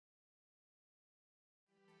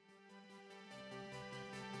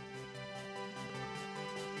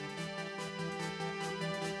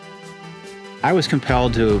I was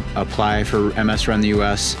compelled to apply for MS Run the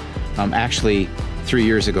US actually 3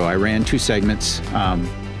 years ago. I ran two segments,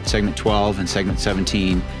 segment 12 and segment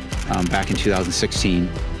 17, back in 2016.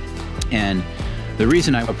 And the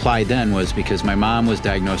reason I applied then was because my mom was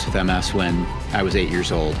diagnosed with MS when I was 8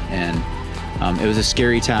 years old, and it was a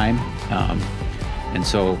scary time. And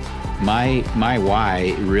so my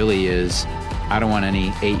why really is, I don't want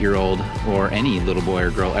any 8-year-old or any little boy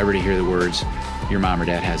or girl ever to hear the words, your mom or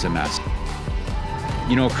dad has MS.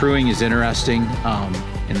 You know, crewing is interesting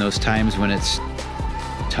in those times when it's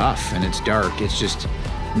tough and it's dark. It's just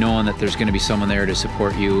knowing that there's going to be someone there to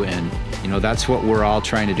support you, and you know, that's what we're all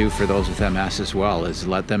trying to do for those with MS as well, is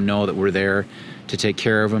let them know that we're there to take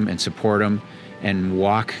care of them and support them and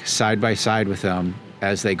walk side by side with them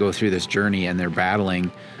as they go through this journey and they're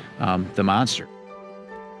battling the monster.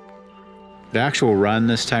 The actual run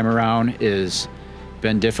this time around has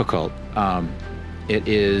been difficult. It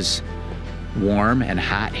is warm and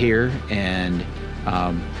hot here, and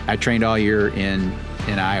I trained all year in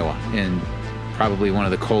Iowa, in probably one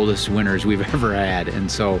of the coldest winters we've ever had, and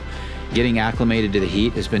so getting acclimated to the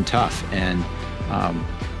heat has been tough, and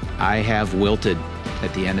I have wilted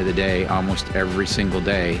at the end of the day almost every single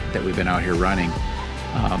day that we've been out here running.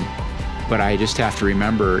 But I just have to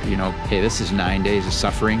remember, you know, hey, this is 9 days of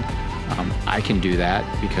suffering. I can do that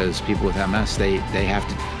because people with MS, they have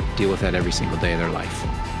to deal with that every single day of their life.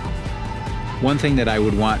 One thing that I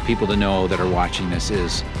would want people to know that are watching this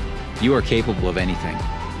is you are capable of anything.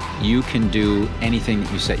 You can do anything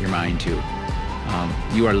that you set your mind to.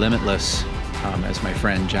 You are limitless, as my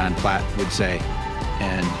friend John Platt would say,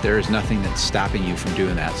 and there is nothing that's stopping you from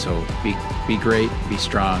doing that. So be great, be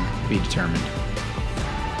strong, be determined.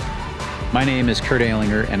 My name is Curt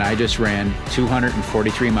Ehlinger, and I just ran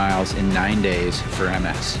 243 miles in 9 days for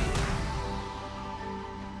MS.